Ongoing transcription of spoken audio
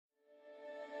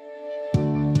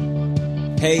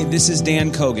Hey, this is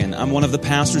Dan Cogan. I'm one of the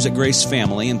pastors at Grace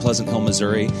Family in Pleasant Hill,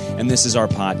 Missouri, and this is our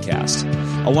podcast.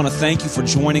 I want to thank you for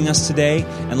joining us today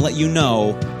and let you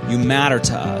know you matter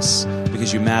to us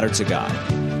because you matter to God.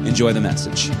 Enjoy the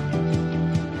message.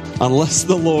 Unless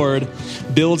the Lord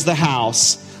builds the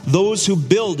house, those who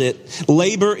build it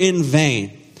labor in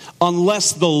vain.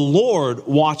 Unless the Lord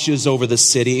watches over the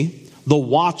city, the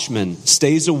watchman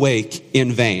stays awake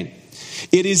in vain.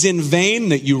 It is in vain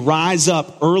that you rise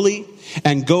up early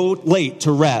and go late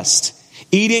to rest,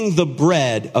 eating the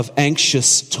bread of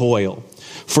anxious toil,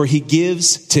 for he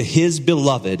gives to his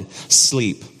beloved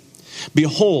sleep.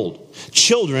 Behold,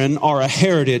 children are a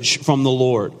heritage from the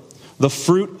Lord, the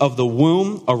fruit of the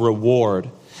womb a reward.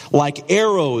 Like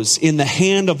arrows in the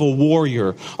hand of a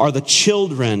warrior are the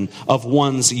children of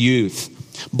one's youth.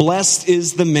 Blessed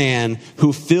is the man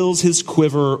who fills his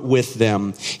quiver with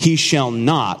them. He shall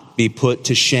not be put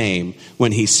to shame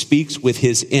when he speaks with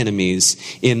his enemies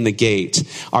in the gate.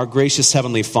 Our gracious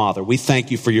Heavenly Father, we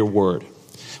thank you for your word.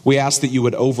 We ask that you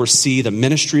would oversee the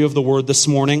ministry of the word this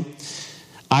morning.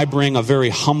 I bring a very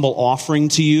humble offering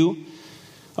to you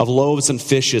of loaves and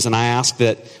fishes, and I ask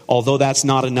that although that's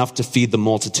not enough to feed the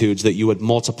multitudes, that you would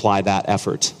multiply that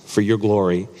effort for your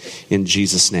glory in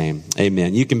Jesus' name.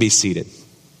 Amen. You can be seated.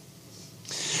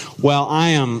 Well, I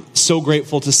am so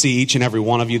grateful to see each and every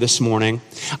one of you this morning.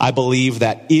 I believe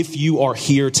that if you are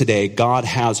here today, God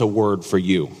has a word for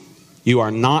you. You are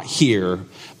not here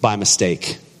by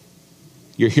mistake.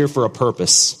 You're here for a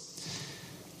purpose.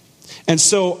 And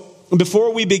so,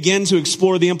 before we begin to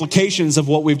explore the implications of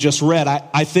what we've just read,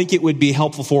 I think it would be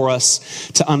helpful for us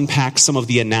to unpack some of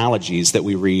the analogies that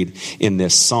we read in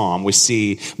this psalm. We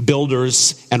see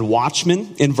builders and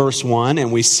watchmen in verse 1,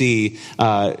 and we see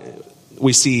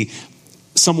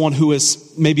someone who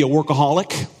is maybe a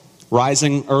workaholic,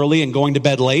 rising early and going to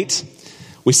bed late.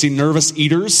 We see nervous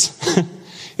eaters.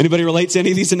 Anybody relate to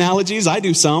any of these analogies? I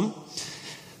do some.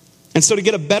 And so to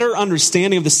get a better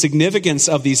understanding of the significance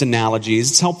of these analogies,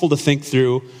 it's helpful to think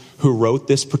through who wrote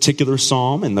this particular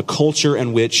psalm and the culture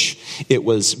in which it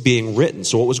was being written.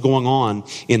 So what was going on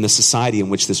in the society in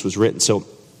which this was written. So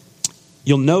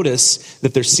you'll notice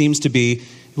that there seems to be,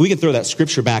 we can throw that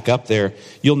scripture back up there,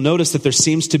 you'll notice that there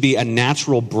seems to be a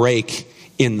natural break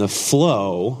in the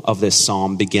flow of this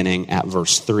psalm beginning at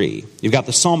verse 3. You've got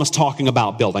the psalmist talking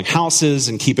about building houses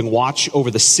and keeping watch over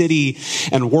the city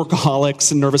and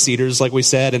workaholics and nervous eaters, like we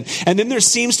said. And then there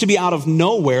seems to be out of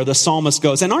nowhere, the psalmist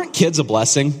goes, and aren't kids a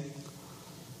blessing?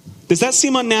 Does that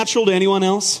seem unnatural to anyone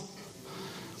else?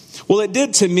 Well, it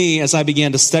did to me as I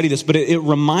began to study this, but it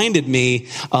reminded me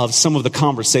of some of the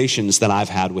conversations that I've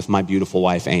had with my beautiful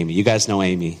wife, Amy. You guys know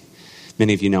Amy.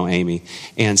 Many of you know Amy.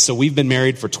 And so we've been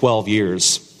married for 12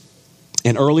 years.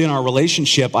 And early in our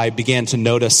relationship, I began to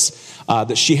notice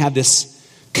that she had this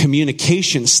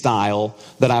communication style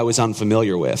that I was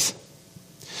unfamiliar with.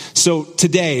 So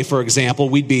today, for example,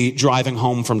 we'd be driving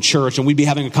home from church and we'd be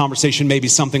having a conversation, maybe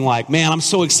something like, man, I'm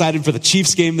so excited for the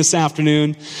Chiefs game this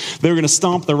afternoon. They're going to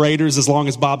stomp the Raiders as long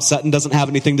as Bob Sutton doesn't have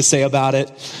anything to say about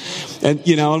it. And,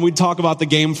 and we'd talk about the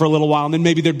game for a little while and then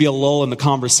maybe there'd be a lull in the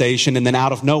conversation. And then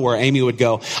out of nowhere, Amy would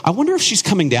go, I wonder if she's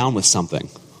coming down with something.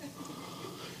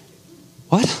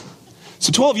 What?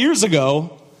 So 12 years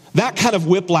ago, that kind of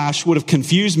whiplash would have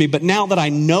confused me, but now that I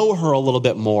know her a little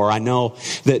bit more, I know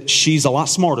that she's a lot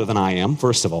smarter than I am,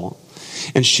 first of all.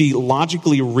 And she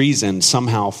logically reasoned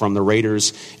somehow from the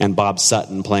Raiders and Bob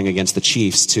Sutton playing against the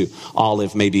Chiefs to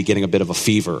Olive maybe getting a bit of a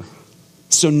fever.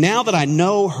 So now that I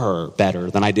know her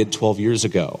better than I did 12 years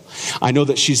ago, I know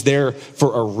that she's there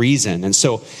for a reason. And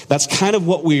so that's kind of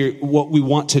what we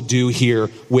want to do here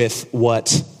with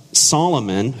what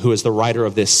Solomon, who is the writer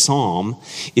of this psalm,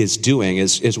 is doing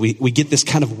is we get this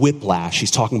kind of whiplash.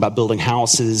 He's talking about building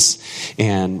houses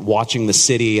and watching the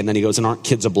city, and then he goes, and aren't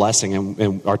kids a blessing?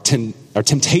 And our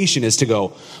temptation is to go,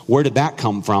 where did that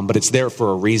come from? But it's there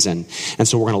for a reason. And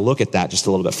so we're going to look at that just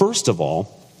a little bit. First of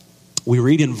all, we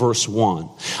read in verse 1,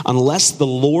 unless the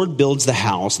Lord builds the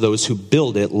house, those who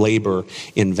build it labor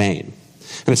in vain.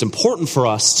 And it's important for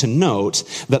us to note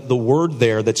that the word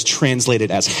there that's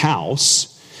translated as house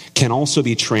can also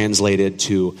be translated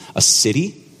to a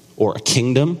city or a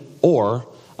kingdom or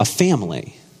a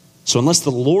family. So unless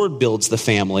the Lord builds the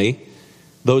family,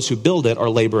 those who build it are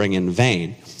laboring in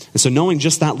vain. And so knowing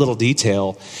just that little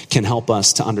detail can help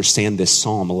us to understand this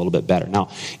psalm a little bit better. Now,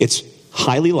 it's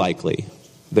highly likely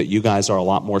that you guys are a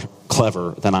lot more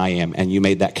clever than I am, and you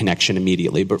made that connection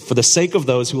immediately. But for the sake of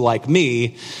those who, like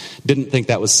me, didn't think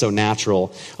that was so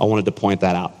natural, I wanted to point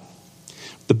that out.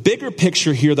 The bigger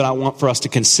picture here that I want for us to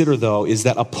consider, though, is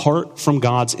that apart from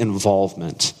God's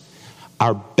involvement,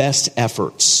 our best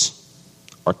efforts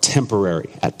are temporary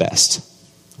at best.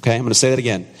 Okay, I'm going to say that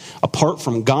again. Apart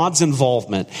from God's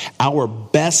involvement, our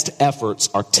best efforts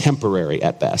are temporary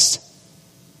at best.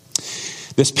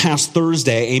 This past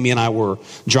Thursday, Amy and I were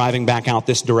driving back out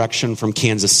this direction from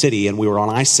Kansas City, and we were on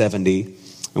I-70,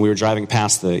 and we were driving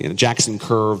past the Jackson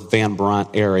Curve, Van Brunt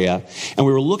area, and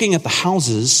we were looking at the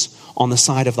houses on the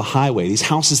side of the highway. These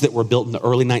houses that were built in the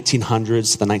early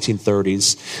 1900s, the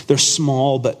 1930s. They're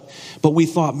small, but we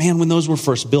thought, man, when those were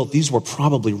first built, these were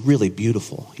probably really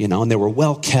beautiful, and they were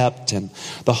well kept, and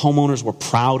the homeowners were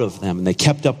proud of them, and they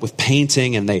kept up with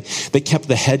painting, and they kept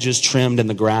the hedges trimmed and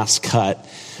the grass cut.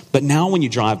 But now when you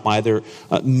drive by there,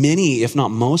 many, if not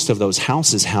most of those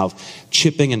houses have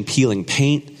chipping and peeling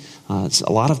paint.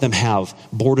 A lot of them have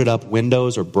boarded up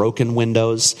windows or broken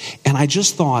windows. And I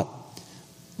just thought,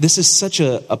 this is such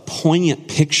a poignant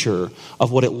picture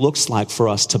of what it looks like for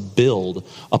us to build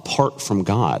apart from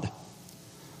God.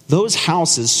 Those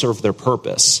houses served their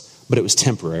purpose, but it was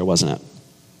temporary, wasn't it?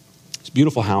 It's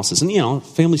beautiful houses. And,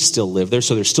 families still live there,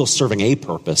 so they're still serving a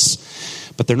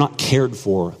purpose. But they're not cared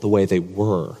for the way they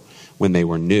were when they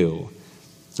were new.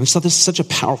 I just thought this is such a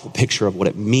powerful picture of what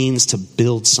it means to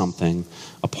build something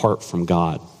apart from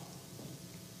God.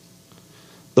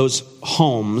 Those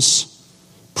homes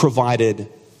provided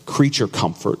creature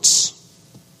comforts,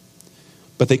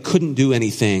 but they couldn't do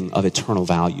anything of eternal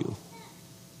value.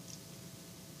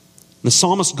 The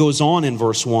psalmist goes on in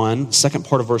verse 1, second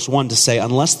part of verse 1, to say,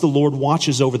 unless the Lord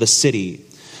watches over the city,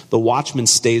 the watchman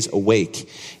stays awake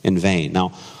in vain.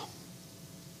 Now,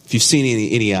 if you've seen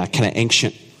any kind of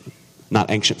ancient, not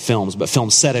ancient films, but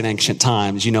films set in ancient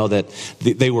times, you know that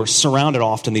they were surrounded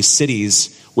often, these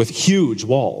cities, with huge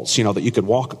walls, that you could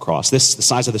walk across. The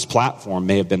size of this platform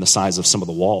may have been the size of some of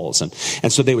the walls.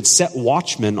 And so they would set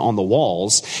watchmen on the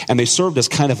walls, and they served as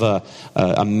kind of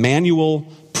a manual,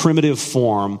 primitive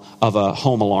form of a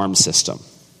home alarm system.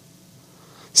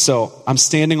 So I'm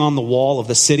standing on the wall of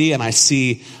the city, and I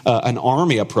see an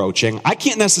army approaching. I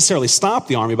can't necessarily stop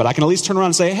the army, but I can at least turn around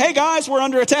and say, hey guys, we're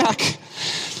under attack.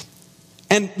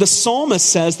 And the psalmist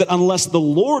says that unless the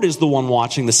Lord is the one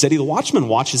watching the city, the watchman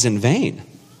watches in vain.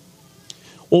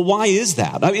 Well, why is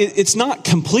that? I mean, it's not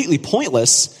completely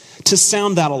pointless to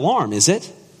sound that alarm, is it?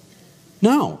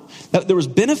 No. There was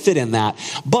benefit in that,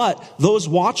 but those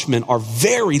watchmen are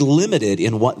very limited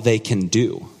in what they can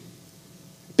do,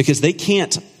 because they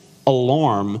can't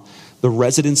alarm the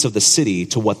residents of the city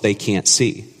to what they can't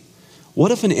see.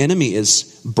 What if an enemy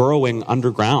is burrowing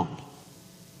underground?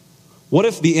 What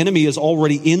if the enemy is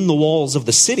already in the walls of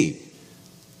the city?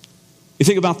 You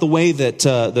think about the way that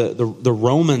the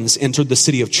Romans entered the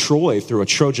city of Troy through a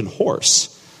Trojan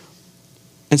horse.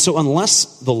 And so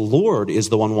unless the Lord is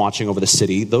the one watching over the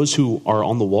city, those who are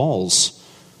on the walls,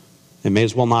 they may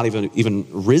as well not even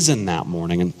risen that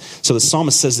morning. And so the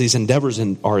psalmist says these endeavors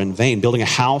are in vain. Building a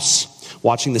house,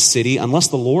 watching the city, unless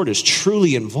the Lord is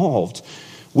truly involved,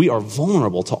 we are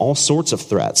vulnerable to all sorts of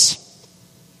threats.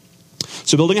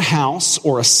 So building a house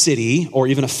or a city or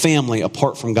even a family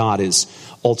apart from God is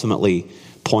ultimately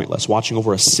pointless. Watching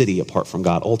over a city apart from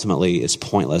God ultimately is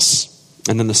pointless.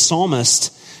 And then the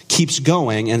psalmist keeps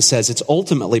going and says it's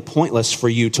ultimately pointless for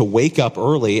you to wake up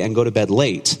early and go to bed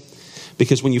late.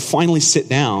 Because when you finally sit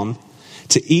down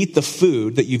to eat the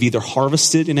food that you've either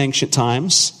harvested in ancient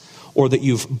times or that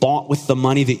you've bought with the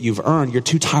money that you've earned, you're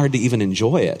too tired to even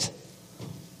enjoy it.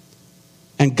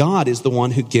 And God is the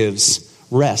one who gives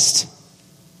rest.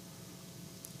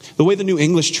 The way the New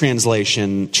English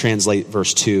translation translate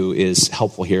verse 2 is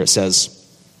helpful here. It says,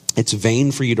 it's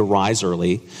vain for you to rise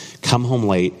early, come home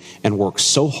late, and work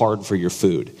so hard for your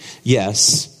food.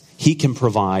 Yes, he can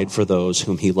provide for those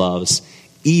whom he loves,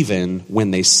 even when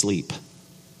they sleep.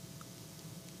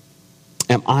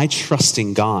 Am I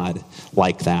trusting God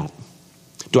like that?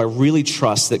 Do I really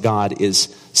trust that God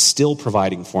is still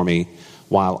providing for me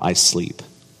while I sleep?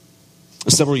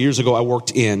 Several years ago, I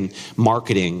worked in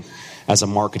marketing as a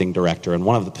marketing director. And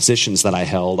one of the positions that I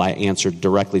held, I answered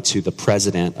directly to the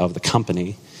president of the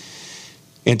company.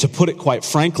 And to put it quite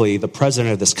frankly, the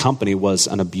president of this company was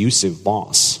an abusive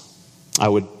boss. I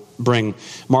would bring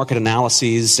market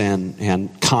analyses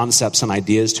and concepts and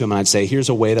ideas to him, and I'd say, here's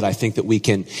a way that I think that we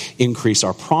can increase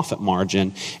our profit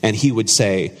margin. And he would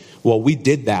say, well, we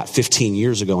did that 15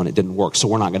 years ago and it didn't work, so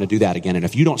we're not going to do that again. And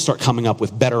if you don't start coming up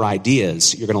with better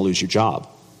ideas, you're going to lose your job.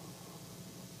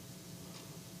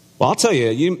 Well, I'll tell you,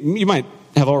 you might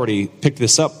have already picked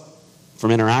this up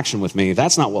from interaction with me.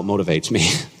 That's not what motivates me.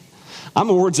 I'm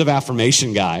a words of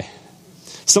affirmation guy.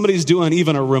 Somebody's doing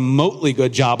even a remotely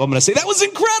good job, I'm going to say, that was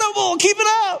incredible, keep it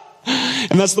up.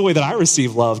 And that's the way that I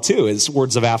receive love too, is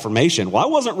words of affirmation. Well, I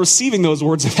wasn't receiving those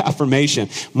words of affirmation.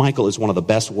 Michael is one of the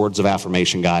best words of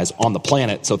affirmation guys on the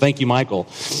planet. So thank you, Michael.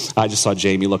 I just saw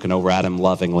Jamie looking over at him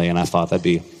lovingly, and I thought that'd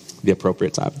be the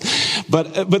appropriate time.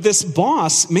 But this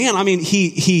boss, man, I mean,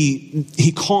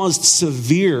 he caused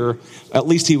severe, at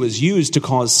least he was used to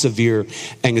cause severe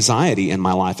anxiety in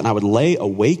my life. And I would lay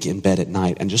awake in bed at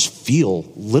night and just feel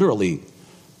literally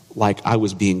like I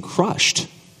was being crushed.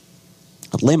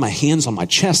 I'd lay my hands on my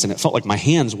chest and it felt like my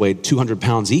hands weighed 200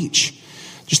 pounds each.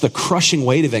 Just the crushing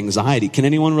weight of anxiety. Can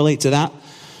anyone relate to that?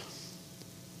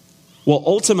 Well,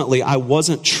 ultimately, I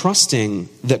wasn't trusting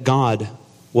that God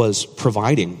was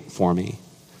providing for me.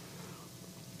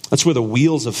 That's where the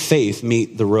wheels of faith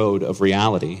meet the road of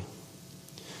reality.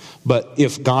 But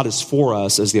if God is for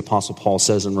us, as the Apostle Paul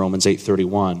says in Romans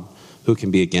 8:31, who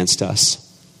can be against us?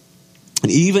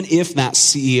 And even if that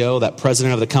CEO, that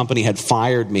president of the company had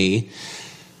fired me,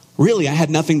 really I had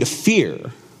nothing to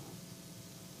fear.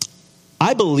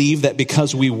 I believe that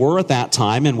because we were at that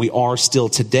time and we are still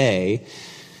today,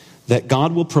 that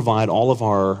God will provide all of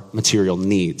our material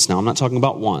needs. Now, I'm not talking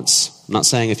about wants. I'm not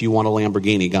saying if you want a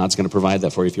Lamborghini, God's going to provide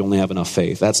that for you if you only have enough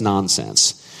faith. That's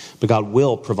nonsense. But God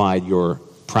will provide your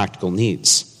practical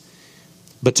needs.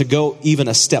 But to go even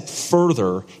a step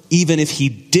further, even if he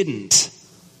didn't,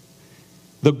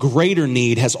 the greater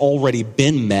need has already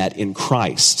been met in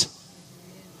Christ.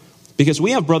 Because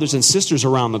we have brothers and sisters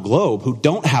around the globe who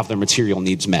don't have their material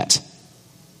needs met.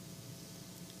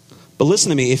 But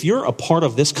listen to me, if you're a part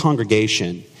of this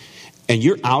congregation and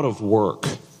you're out of work,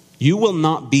 you will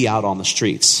not be out on the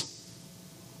streets.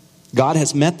 God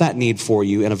has met that need for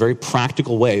you in a very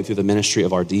practical way through the ministry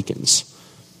of our deacons.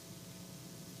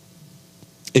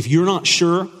 If you're not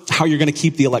sure how you're going to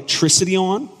keep the electricity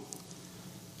on,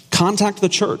 contact the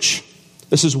church.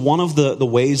 This is one of the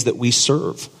ways that we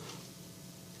serve.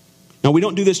 Now, we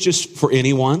don't do this just for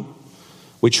anyone.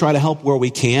 We try to help where we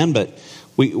can, but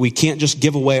we can't just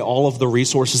give away all of the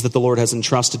resources that the Lord has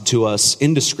entrusted to us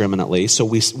indiscriminately. So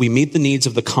we meet the needs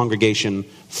of the congregation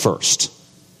first.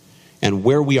 And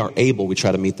where we are able, we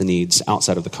try to meet the needs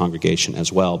outside of the congregation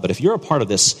as well. But if you're a part of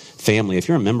this family, if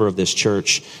you're a member of this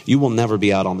church, you will never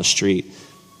be out on the street.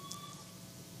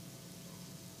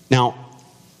 Now,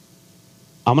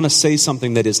 I'm going to say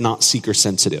something that is not seeker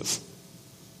sensitive.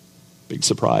 Big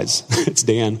surprise. It's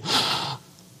Dan.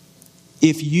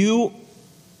 If you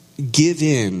give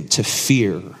in to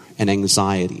fear and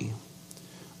anxiety,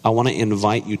 I want to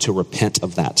invite you to repent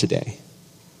of that today.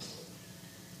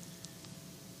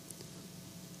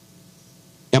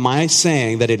 Am I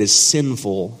saying that it is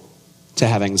sinful to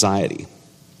have anxiety?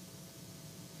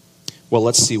 Well,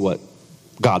 let's see what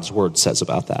God's word says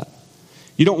about that.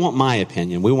 You don't want my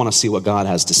opinion. We want to see what God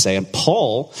has to say. And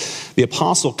Paul, the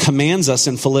apostle, commands us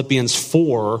in Philippians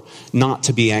 4 not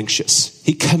to be anxious.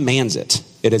 He commands it.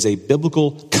 It is a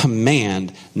biblical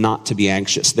command not to be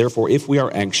anxious. Therefore, if we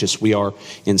are anxious, we are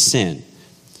in sin.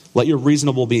 Let your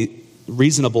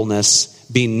reasonableness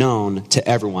be known to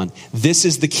everyone. This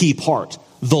is the key part.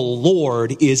 The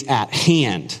Lord is at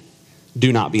hand.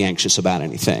 Do not be anxious about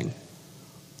anything.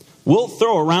 We'll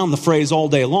throw around the phrase all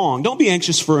day long. Don't be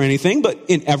anxious for anything, but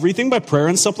in everything by prayer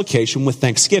and supplication with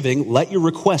thanksgiving, let your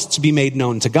requests be made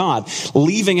known to God.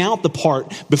 Leaving out the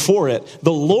part before it,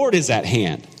 the Lord is at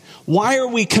hand. Why are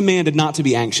we commanded not to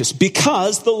be anxious?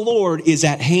 Because the Lord is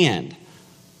at hand.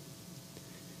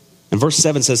 And verse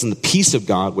 7 says, and the peace of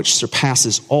God, which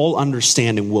surpasses all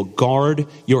understanding, will guard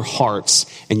your hearts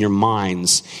and your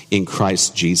minds in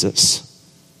Christ Jesus.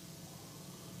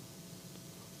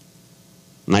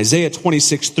 And Isaiah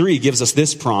 26:3 gives us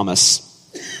this promise.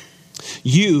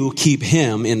 You keep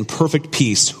him in perfect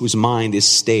peace whose mind is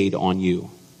stayed on you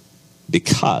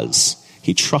because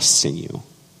he trusts in you.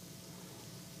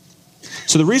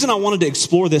 So the reason I wanted to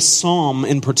explore this psalm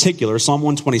in particular, Psalm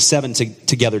 127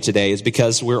 together today, is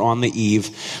because we're on the eve,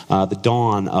 the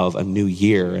dawn of a new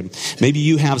year. And maybe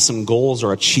you have some goals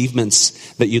or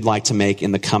achievements that you'd like to make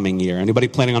in the coming year. Anybody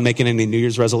planning on making any New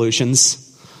Year's resolutions?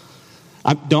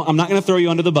 I'm not going to throw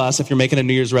you under the bus if you're making a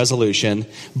New Year's resolution,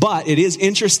 but it is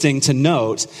interesting to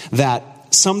note that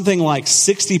something like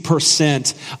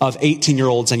 60% of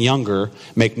 18-year-olds and younger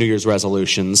make New Year's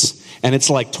resolutions, and it's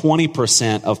like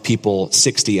 20% of people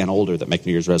 60 and older that make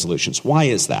New Year's resolutions. Why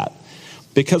is that?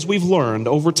 Because we've learned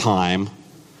over time,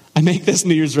 I make this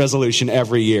New Year's resolution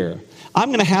every year. I'm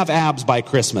going to have abs by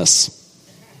Christmas.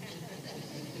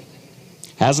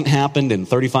 Hasn't happened in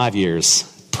 35 years.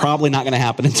 Probably not going to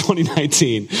happen in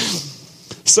 2019.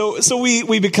 So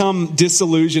we become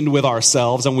disillusioned with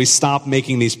ourselves and we stop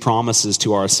making these promises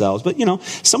to ourselves. But,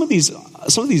 some of these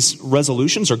some of these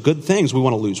resolutions are good things. We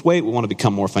want to lose weight. We want to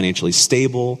become more financially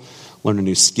stable, learn a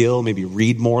new skill, maybe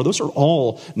read more. Those are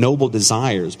all noble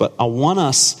desires. But I want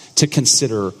us to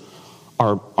consider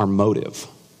our motive.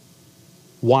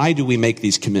 Why do we make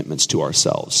these commitments to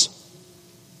ourselves?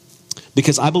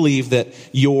 Because I believe that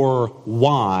your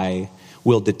why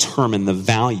will determine the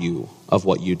value of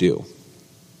what you do.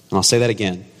 And I'll say that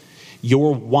again.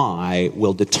 Your why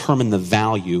will determine the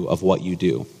value of what you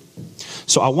do.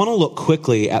 So I want to look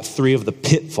quickly at 3 of the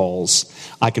pitfalls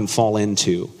I can fall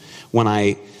into when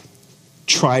I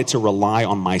try to rely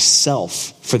on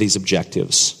myself for these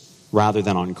objectives rather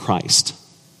than on Christ.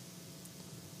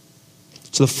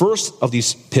 So the first of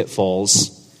these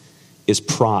pitfalls is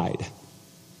pride.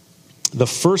 The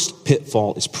first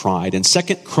pitfall is pride. In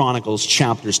 2 Chronicles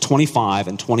chapters 25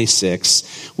 and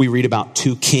 26, we read about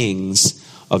 2 kings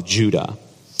of Judah.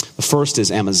 The first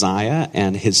is Amaziah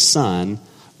and his son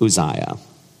Uzziah.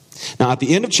 Now at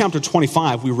the end of chapter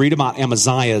 25, we read about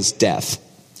Amaziah's death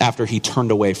after he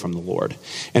turned away from the Lord.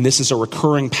 And this is a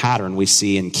recurring pattern we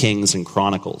see in Kings and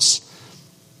Chronicles.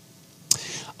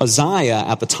 Uzziah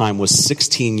at the time was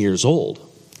 16 years old.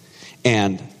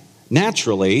 And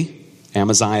naturally,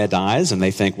 Amaziah dies, and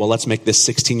they think, well, let's make this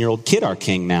 16-year-old kid our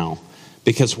king now.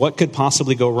 Because what could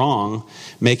possibly go wrong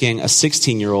making a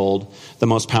 16-year-old the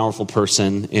most powerful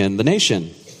person in the nation?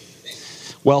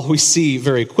 Well, we see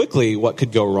very quickly what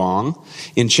could go wrong.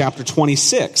 In chapter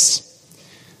 26,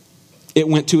 it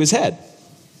went to his head.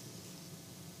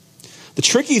 The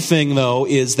tricky thing, though,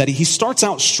 is that he starts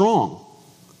out strong.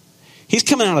 He's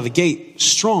coming out of the gate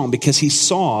strong because he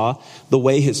saw the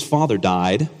way his father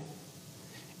died,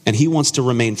 and he wants to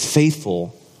remain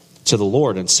faithful to the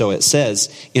Lord. And so it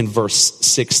says in verse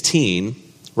 16,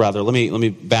 rather, let me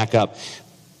back up.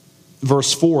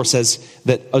 Verse 4 says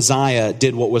that Uzziah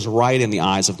did what was right in the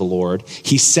eyes of the Lord.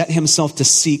 He set himself to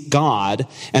seek God,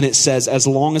 and it says as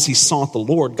long as he sought the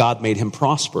Lord, God made him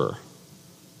prosper.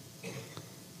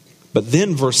 But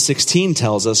then verse 16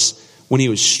 tells us when he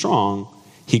was strong,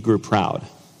 he grew proud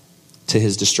to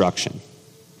his destruction.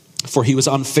 For he was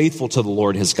unfaithful to the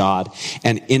Lord his God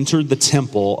and entered the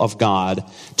temple of God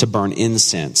to burn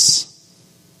incense.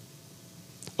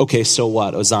 Okay, so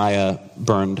what? Uzziah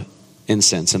burned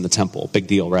incense in the temple. Big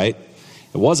deal, right?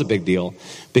 It was a big deal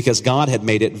because God had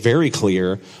made it very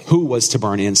clear who was to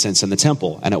burn incense in the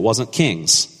temple. And it wasn't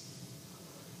kings.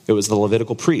 It was the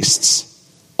Levitical priests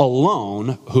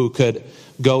alone who could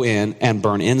go in and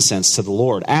burn incense to the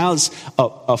Lord as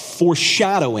a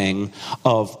foreshadowing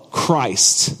of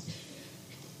Christ,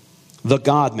 the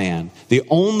God-man, the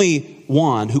only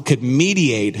one who could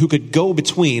mediate, who could go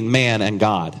between man and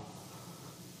God.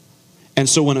 And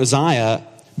so when Uzziah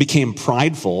became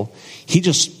prideful, he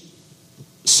just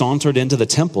sauntered into the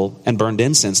temple and burned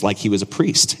incense like he was a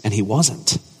priest, and he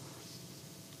wasn't.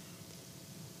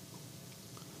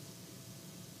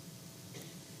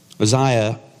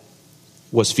 Uzziah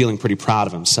was feeling pretty proud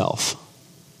of himself.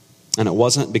 And it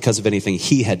wasn't because of anything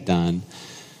he had done,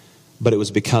 but it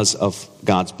was because of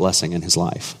God's blessing in his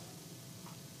life.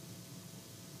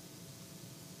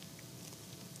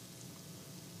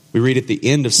 We read at the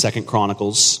end of 2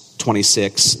 Chronicles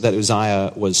 26 that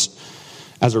Uzziah was,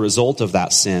 as a result of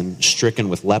that sin, stricken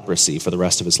with leprosy for the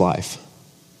rest of his life.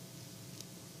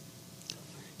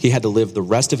 He had to live the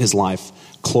rest of his life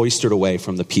cloistered away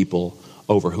from the people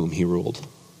over whom he ruled.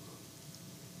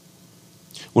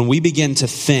 When we begin to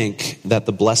think that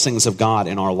the blessings of God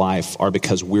in our life are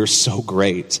because we're so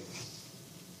great,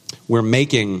 we're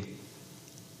making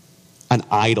an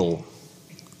idol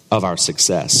of our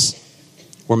success.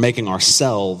 We're making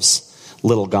ourselves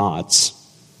little gods.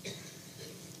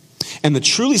 And the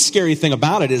truly scary thing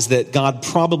about it is that God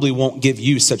probably won't give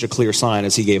you such a clear sign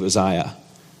as he gave Uzziah.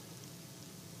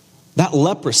 That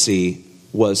leprosy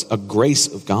was a grace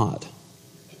of God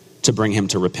to bring him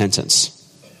to repentance.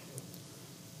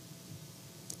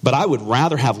 But I would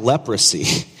rather have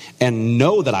leprosy and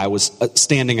know that I was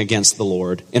standing against the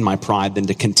Lord in my pride than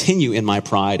to continue in my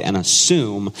pride and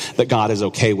assume that God is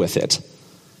okay with it.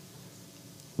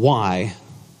 Why?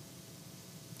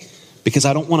 Because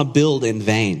I don't want to build in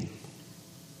vain.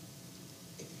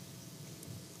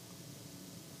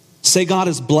 Say God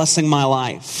is blessing my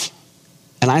life,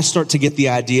 and I start to get the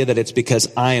idea that it's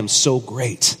because I am so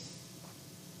great.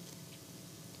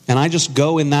 And I just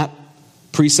go in that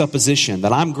presupposition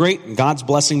that I'm great and God's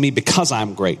blessing me because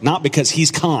I'm great, not because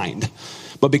he's kind,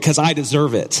 but because I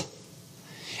deserve it.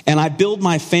 And I build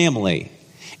my family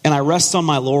and I rest on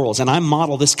my laurels and I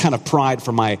model this kind of pride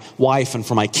for my wife and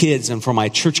for my kids and for my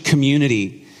church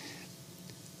community.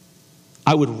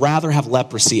 I would rather have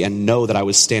leprosy and know that I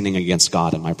was standing against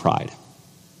God in my pride.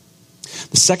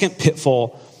 The second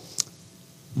pitfall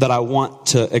that I want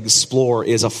to explore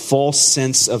is a false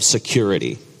sense of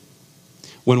security.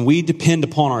 When we depend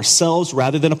upon ourselves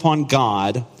rather than upon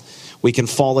God, we can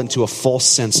fall into a false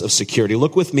sense of security.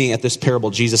 Look with me at this parable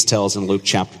Jesus tells in Luke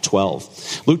chapter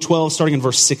 12. Luke 12, starting in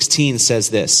verse 16, says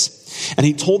this. And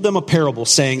he told them a parable,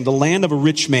 saying, the land of a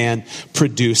rich man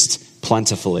produced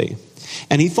plentifully.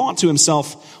 And he thought to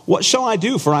himself, what shall I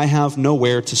do? For I have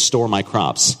nowhere to store my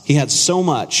crops. He had so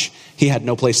much, he had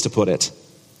no place to put it.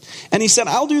 And he said,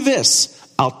 I'll do this.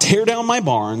 I'll tear down my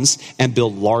barns and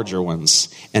build larger ones.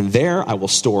 And there I will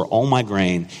store all my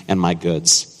grain and my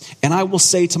goods. And I will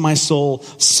say to my soul,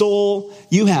 soul,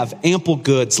 you have ample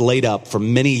goods laid up for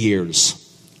many years.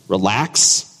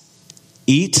 Relax,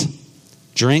 eat,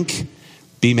 drink,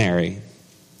 be merry.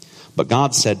 But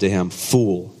God said to him,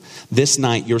 fool, this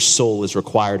night your soul is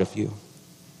required of you.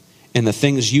 And the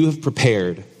things you have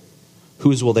prepared,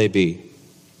 whose will they be?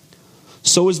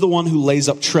 So is the one who lays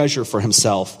up treasure for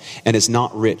himself and is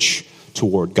not rich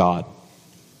toward God.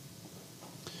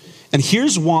 And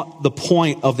here's what the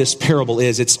point of this parable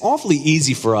is. It's awfully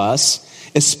easy for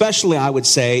us, especially I would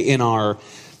say in our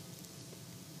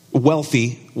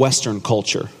wealthy Western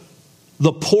culture.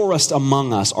 The poorest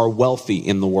among us are wealthy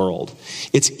in the world.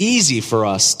 It's easy for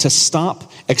us to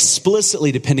stop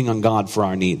explicitly depending on God for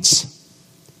our needs.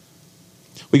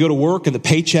 We go to work and the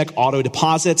paycheck auto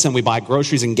deposits and we buy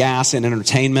groceries and gas and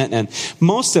entertainment. And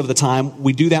most of the time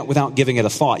we do that without giving it a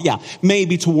thought. Yeah,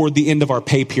 maybe toward the end of our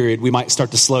pay period, we might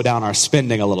start to slow down our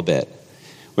spending a little bit.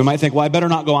 We might think, well, I better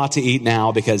not go out to eat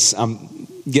now because I'm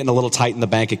getting a little tight in the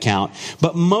bank account.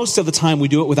 But most of the time we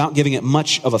do it without giving it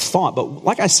much of a thought. But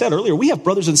like I said earlier, we have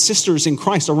brothers and sisters in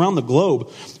Christ around the globe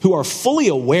who are fully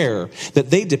aware that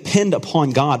they depend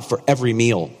upon God for every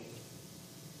meal.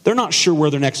 They're not sure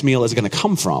where their next meal is going to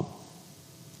come from.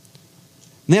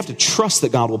 And they have to trust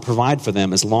that God will provide for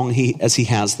them as long as he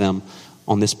has them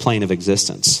on this plane of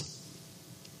existence.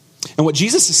 And what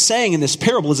Jesus is saying in this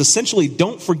parable is essentially,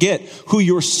 don't forget who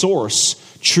your source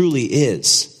truly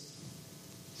is.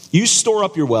 You store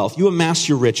up your wealth, you amass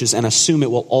your riches, and assume it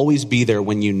will always be there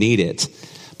when you need it.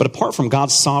 But apart from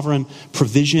God's sovereign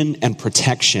provision and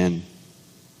protection,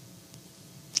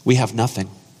 we have nothing.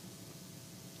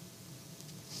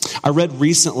 I read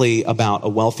recently about a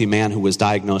wealthy man who was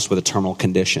diagnosed with a terminal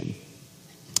condition.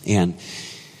 And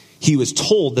he was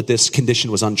told that this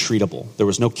condition was untreatable. There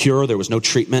was no cure, there was no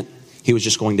treatment. He was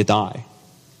just going to die.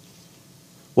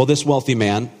 Well, this wealthy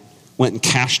man went and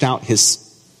cashed out his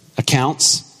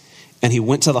accounts, and he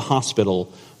went to the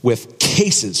hospital with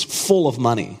cases full of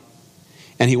money.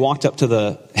 And he walked up to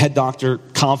the head doctor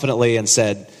confidently and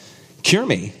said, cure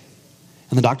me.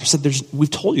 And the doctor said,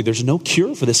 we've told you there's no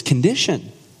cure for this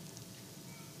condition.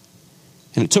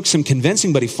 And it took some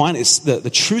convincing, but he finally,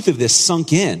 the truth of this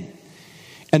sunk in.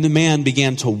 And the man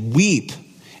began to weep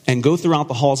and go throughout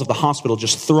the halls of the hospital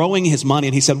just throwing his money.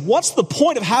 And he said, what's the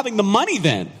point of having the money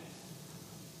then?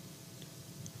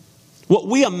 What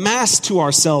we amass to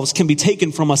ourselves can be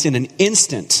taken from us in an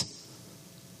instant.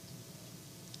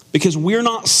 Because we're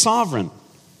not sovereign.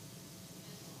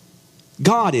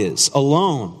 God is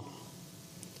alone.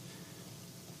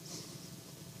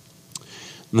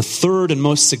 And the third and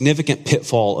most significant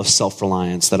pitfall of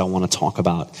self-reliance that I want to talk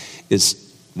about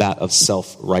is that of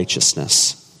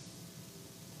self-righteousness.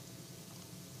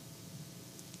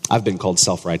 I've been called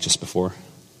self-righteous before.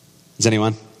 Is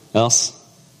anyone else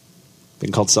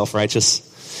been called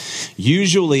self-righteous?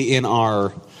 Usually in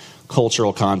our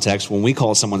cultural context, when we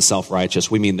call someone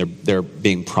self-righteous, we mean they're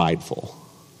being prideful.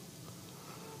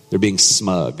 They're being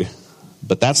smug.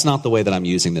 But that's not the way that I'm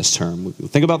using this term.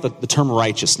 Think about the term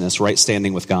righteousness, right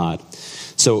standing with God.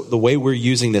 So the way we're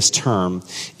using this term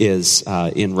is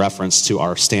in reference to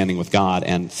our standing with God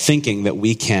and thinking that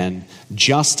we can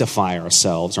justify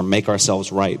ourselves or make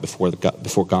ourselves right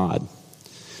before God.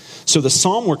 So the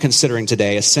psalm we're considering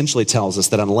today essentially tells us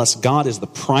that unless God is the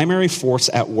primary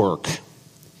force at work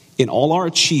in all our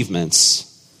achievements,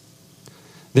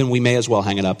 then we may as well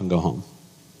hang it up and go home.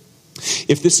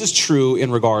 If this is true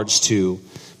in regards to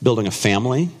building a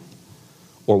family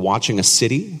or watching a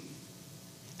city,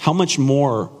 how much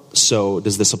more so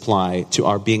does this apply to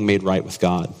our being made right with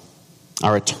God,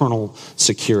 our eternal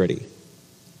security?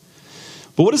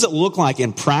 But what does it look like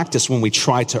in practice when we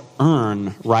try to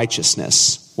earn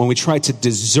righteousness, when we try to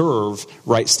deserve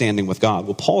right standing with God?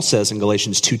 Well, Paul says in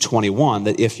Galatians 2:21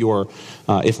 that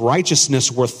if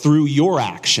righteousness were through your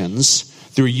actions,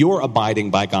 through your abiding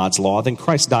by God's law, then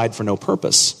Christ died for no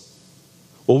purpose.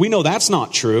 Well, we know that's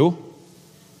not true.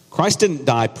 Christ didn't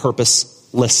die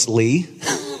purposelessly.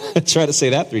 Try to say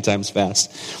that 3 times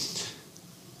fast.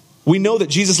 We know that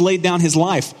Jesus laid down his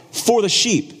life for the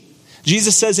sheep.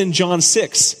 Jesus says in John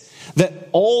 6 that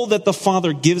all that the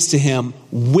Father gives to him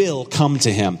will come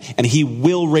to him, and he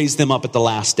will raise them up at the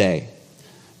last day.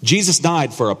 Jesus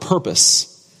died for a purpose.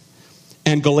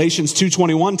 And Galatians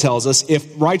 2:21 tells us if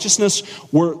righteousness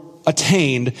were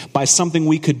attained by something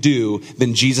we could do,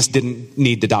 then Jesus didn't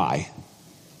need to die.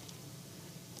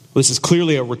 This is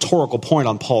clearly a rhetorical point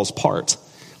on Paul's part.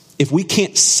 If we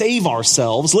can't save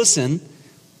ourselves, listen,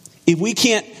 if we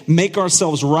can't make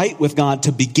ourselves right with God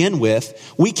to begin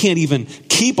with, we can't even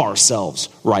keep ourselves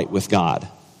right with God.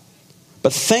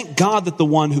 But thank God that the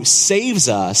one who saves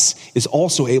us is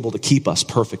also able to keep us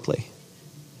perfectly.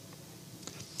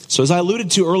 So as I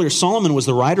alluded to earlier, Solomon was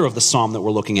the writer of the psalm that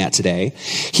we're looking at today.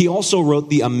 He also wrote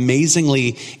the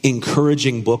amazingly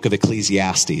encouraging book of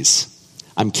Ecclesiastes.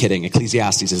 I'm kidding.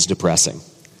 Ecclesiastes is depressing.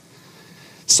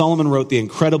 Solomon wrote the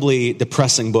incredibly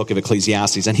depressing book of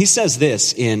Ecclesiastes. And he says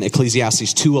this in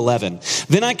Ecclesiastes 2:11.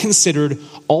 Then I considered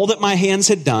all that my hands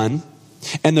had done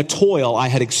and the toil I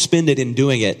had expended in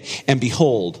doing it. And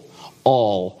behold,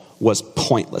 all was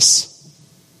pointless.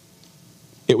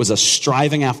 It was a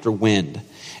striving after wind,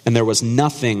 and there was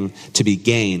nothing to be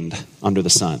gained under the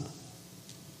sun.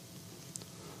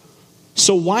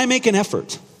 So why make an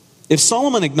effort? If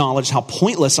Solomon acknowledged how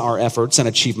pointless our efforts and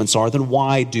achievements are, then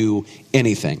why do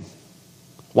anything?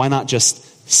 Why not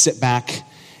just sit back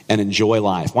and enjoy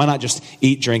life? Why not just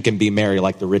eat, drink, and be merry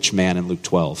like the rich man in Luke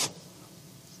 12?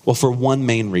 Well, for one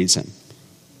main reason: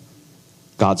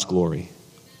 God's glory.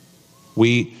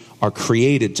 We are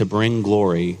created to bring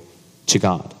glory to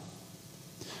God.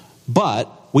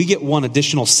 But we get one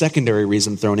additional secondary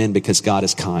reason thrown in because God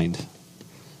is kind,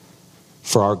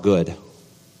 for our good.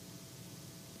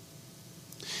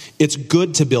 It's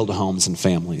good to build homes and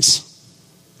families,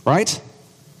 right?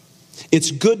 It's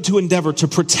good to endeavor to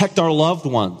protect our loved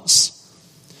ones,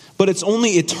 but it's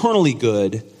only eternally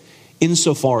good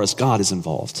insofar as God is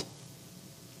involved.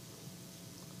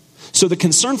 So the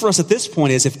concern for us at this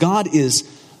point is if God is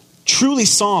truly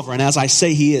sovereign, as I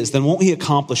say he is, then won't he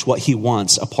accomplish what he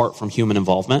wants apart from human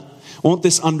involvement? Won't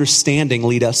this understanding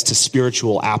lead us to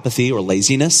spiritual apathy or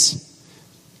laziness?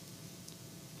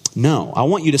 No, I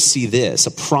want you to see this.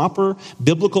 A proper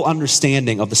biblical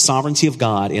understanding of the sovereignty of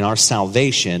God in our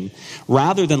salvation,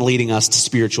 rather than leading us to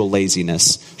spiritual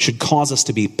laziness, should cause us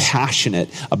to be passionate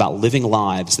about living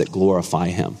lives that glorify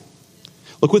him.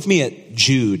 Look with me at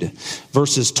Jude,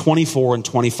 verses 24 and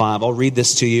 25. I'll read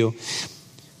this to you.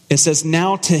 It says,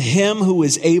 "Now to him who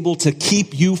is able to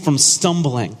keep you from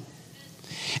stumbling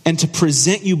and to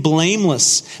present you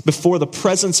blameless before the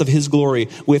presence of his glory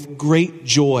with great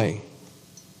joy.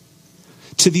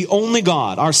 To the only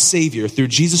God, our Savior, through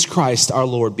Jesus Christ our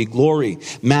Lord, be glory,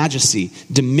 majesty,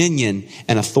 dominion,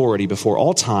 and authority before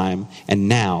all time and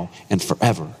now and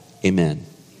forever. Amen."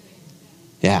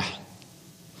 Yeah.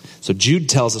 So Jude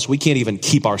tells us we can't even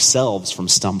keep ourselves from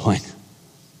stumbling.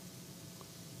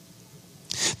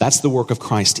 That's the work of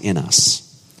Christ in us.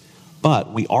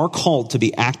 But we are called to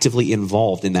be actively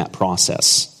involved in that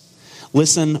process.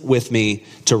 Listen with me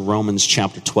to Romans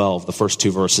chapter 12, the first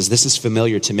two verses. This is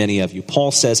familiar to many of you.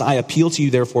 Paul says, "I appeal to you,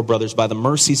 therefore, brothers, by the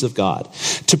mercies of God,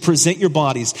 to present your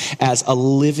bodies as a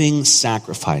living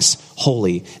sacrifice,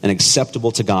 holy and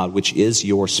acceptable to God, which is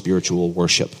your spiritual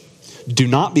worship. Do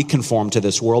not be conformed to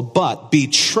this world, but be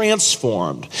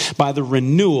transformed by the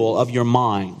renewal of your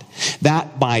mind,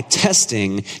 that by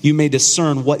testing you may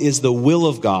discern what is the will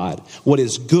of God, what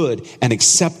is good and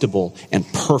acceptable and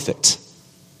perfect."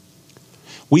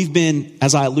 We've been,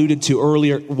 as I alluded to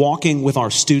earlier, walking with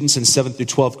our students in 7th through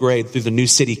 12th grade through the New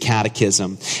City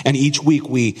Catechism. And each week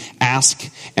we ask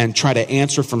and try to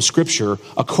answer from Scripture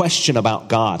a question about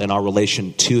God and our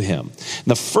relation to him.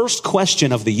 The first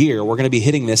question of the year, we're going to be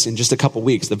hitting this in just a couple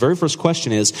weeks. The very first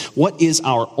question is, what is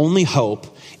our only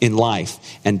hope in life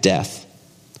and death?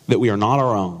 That we are not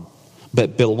our own,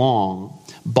 but belong,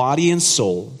 body and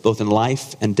soul, both in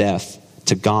life and death,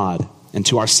 to God and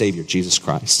to our Savior, Jesus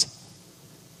Christ.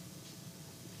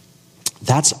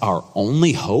 That's our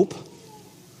only hope?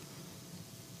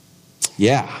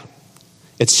 Yeah.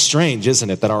 It's strange, isn't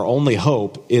it, that our only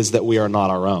hope is that we are not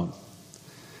our own.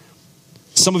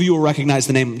 Some of you will recognize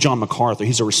the name John MacArthur.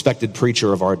 He's a respected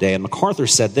preacher of our day. And MacArthur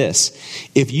said this: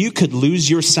 if you could lose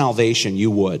your salvation,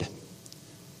 you would.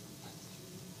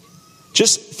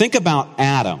 Just think about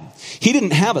Adam. He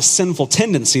didn't have a sinful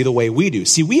tendency the way we do.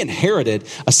 See, we inherited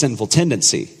a sinful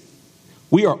tendency.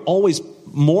 We are always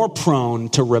more prone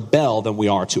to rebel than we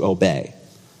are to obey.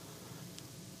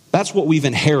 That's what we've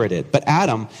inherited. But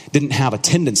Adam didn't have a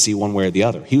tendency one way or the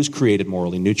other. He was created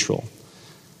morally neutral.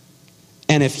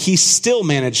 And if he still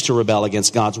managed to rebel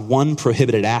against God's one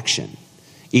prohibited action,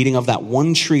 eating of that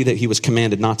one tree that he was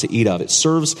commanded not to eat of, it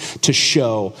serves to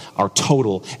show our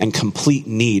total and complete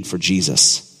need for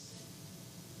Jesus.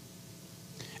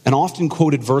 An often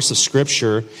quoted verse of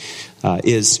Scripture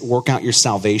is, work out your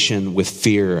salvation with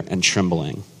fear and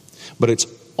trembling. But it's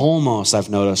almost, I've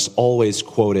noticed, always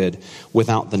quoted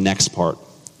without the next part.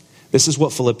 This is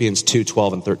what Philippians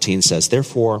 2:12 and 13 says.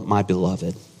 Therefore, my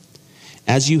beloved,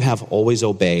 as you have always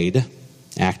obeyed,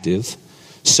 active,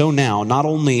 so now, not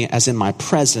only as in my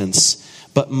presence,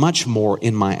 but much more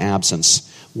in my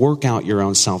absence, work out your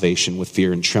own salvation with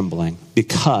fear and trembling,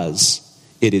 because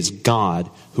it is God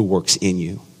who works in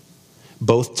you,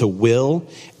 both to will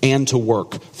and to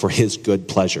work for his good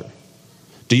pleasure.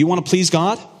 Do you want to please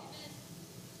God?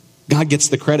 God gets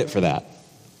the credit for that.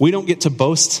 We don't get to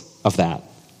boast of that.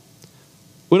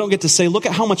 We don't get to say, look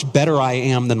at how much better I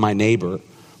am than my neighbor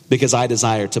because I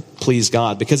desire to please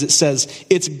God. Because it says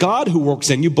it's God who works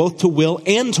in you both to will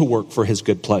and to work for his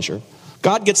good pleasure.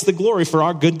 God gets the glory for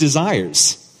our good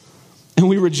desires. And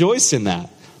we rejoice in that.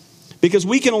 Because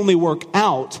we can only work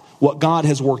out what God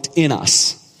has worked in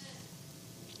us.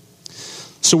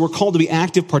 So we're called to be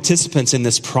active participants in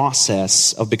this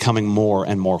process of becoming more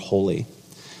and more holy.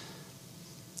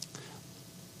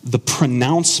 The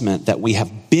pronouncement that we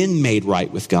have been made right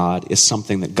with God is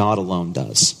something that God alone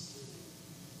does.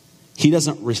 He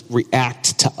doesn't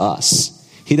react to us.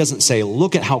 He doesn't say,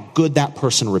 look at how good that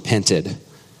person repented.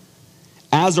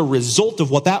 As a result of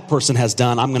what that person has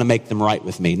done, I'm going to make them right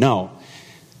with me. No,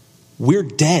 we're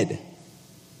dead.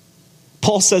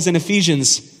 Paul says in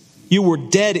Ephesians, you were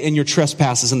dead in your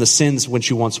trespasses and the sins which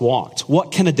you once walked.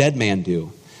 What can a dead man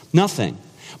do? Nothing.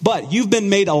 But you've been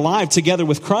made alive together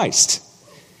with Christ.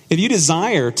 If you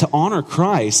desire to honor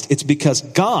Christ, it's because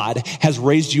God has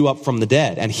raised you up from the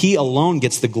dead, and he alone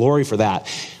gets the glory for that.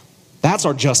 That's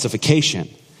our justification.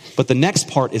 But the next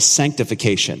part is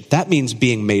sanctification. That means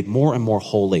being made more and more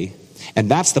holy.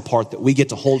 And that's the part that we get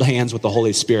to hold hands with the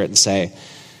Holy Spirit and say,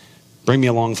 bring me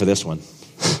along for this one.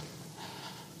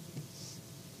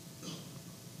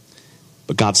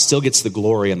 But God still gets the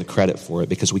glory and the credit for it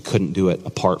because we couldn't do it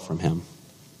apart from him.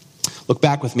 Look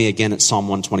back with me again at Psalm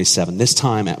 127, this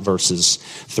time at verses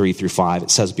 3-5. It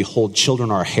says, behold,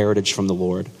 children are a heritage from the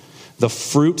Lord, the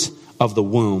fruit of the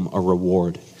womb a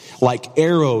reward. Like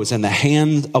arrows in the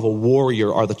hand of a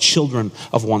warrior are the children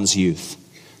of one's youth.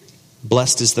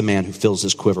 Blessed is the man who fills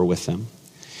his quiver with them.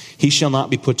 He shall not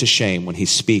be put to shame when he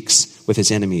speaks with his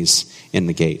enemies in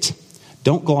the gate.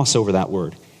 Don't gloss over that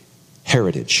word,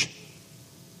 heritage.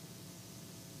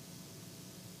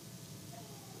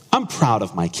 I'm proud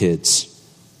of my kids.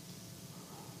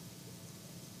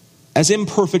 As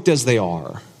imperfect as they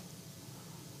are.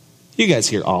 You guys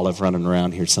hear Olive running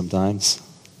around here sometimes.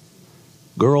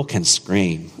 Girl can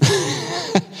scream.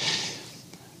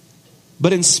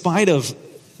 But in spite of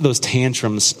those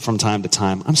tantrums from time to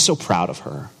time, I'm so proud of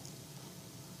her.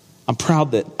 I'm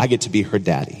proud that I get to be her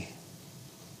daddy.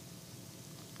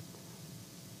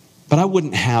 But I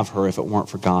wouldn't have her if it weren't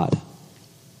for God.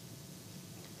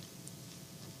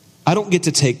 I don't get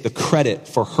to take the credit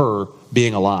for her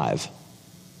being alive.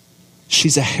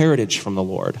 She's a heritage from the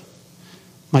Lord.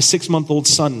 My 6-month-old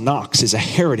son, Knox, is a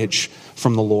heritage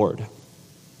from the Lord.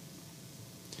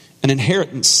 An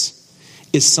inheritance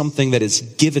is something that is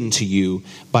given to you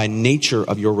by nature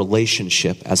of your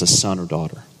relationship as a son or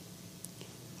daughter.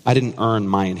 I didn't earn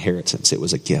my inheritance. It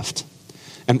was a gift.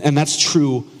 And that's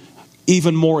true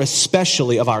even more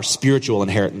especially of our spiritual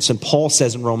inheritance. And Paul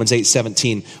says in Romans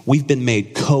 8:17, we've been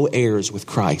made co-heirs with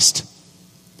Christ.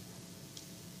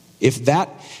 If that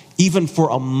even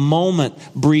for a moment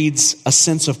breeds a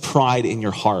sense of pride in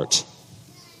your heart,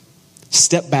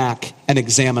 step back and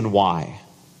examine why.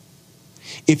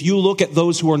 If you look at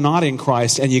those who are not in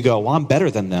Christ and you go, well, I'm better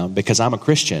than them because I'm a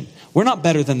Christian. We're not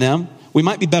better than them. We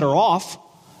might be better off.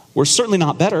 We're certainly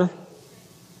not better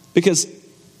because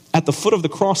at the foot of the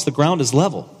cross, the ground is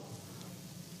level.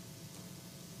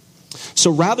 So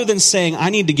rather than saying, I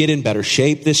need to get in better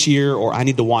shape this year, or I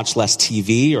need to watch less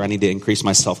TV, or I need to increase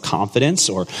my self-confidence,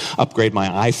 or upgrade my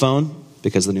iPhone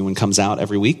because the new one comes out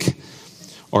every week,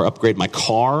 or upgrade my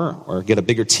car, or get a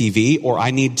bigger TV, or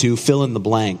I need to fill in the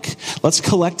blank. Let's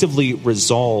collectively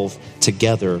resolve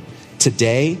together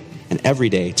today and every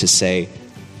day to say,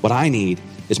 what I need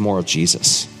is more of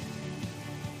Jesus.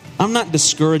 I'm not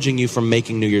discouraging you from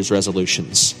making New Year's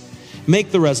resolutions.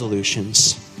 Make the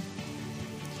resolutions.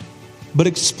 But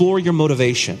explore your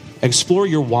motivation. Explore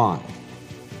your why.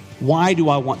 Why do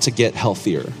I want to get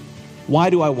healthier? Why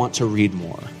do I want to read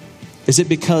more? Is it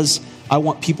because I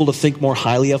want people to think more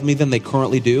highly of me than they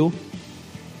currently do?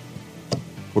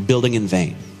 we're building in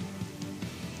vain.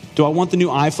 Do I want the new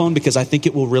iPhone because I think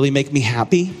it will really make me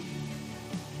happy?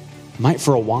 Might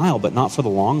for a while, but not for the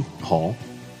long haul.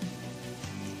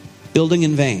 Building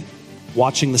in vain,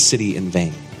 watching the city in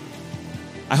vain.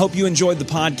 I hope you enjoyed the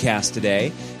podcast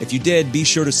today. If you did, be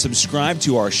sure to subscribe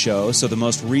to our show so the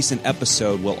most recent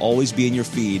episode will always be in your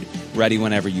feed, ready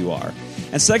whenever you are.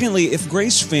 And secondly, if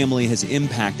Grace Family has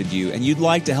impacted you and you'd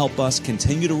like to help us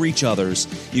continue to reach others,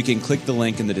 you can click the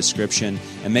link in the description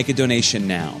and make a donation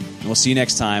now. And we'll see you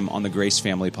next time on the Grace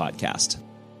Family Podcast.